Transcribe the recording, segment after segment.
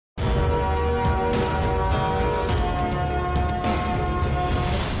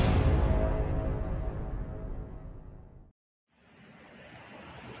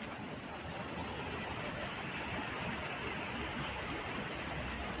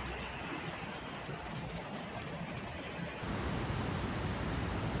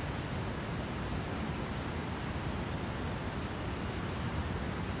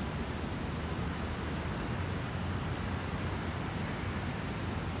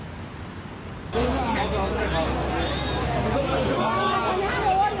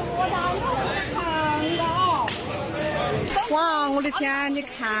哇，我的天！你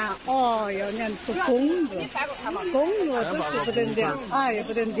看，哦哟，你看出公子，公路真是不得了，哎呀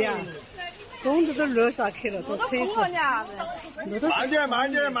不得了，公子都路上去了，都车子。慢点，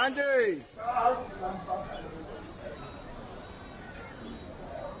慢点，慢点。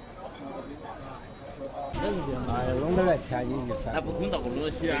哎，弄得来前进去噻。那不可能到我们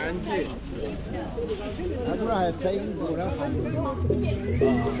的前进。那这还整过了还。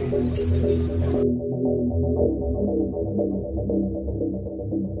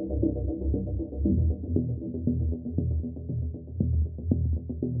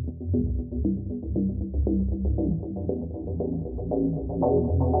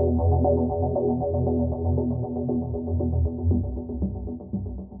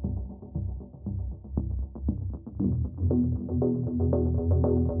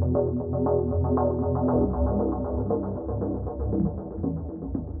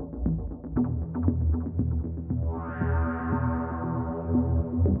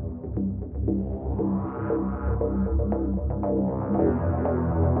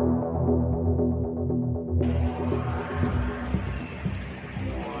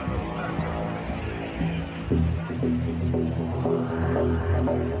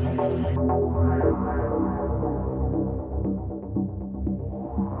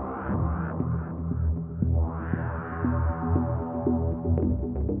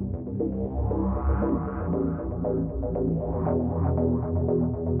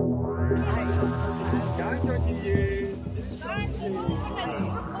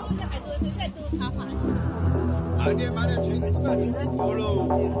慢点，慢点，去那边过喽。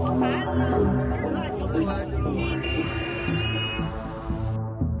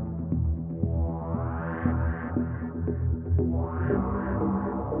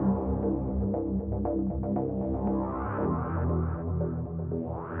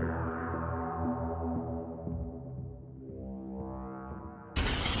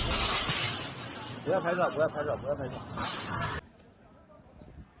不要拍照，不要拍照，不要拍照。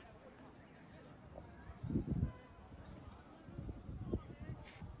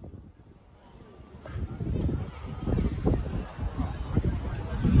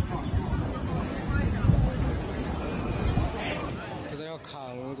这个要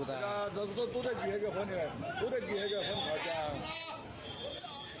扛过的。这是都在第二个环节，都在第二个环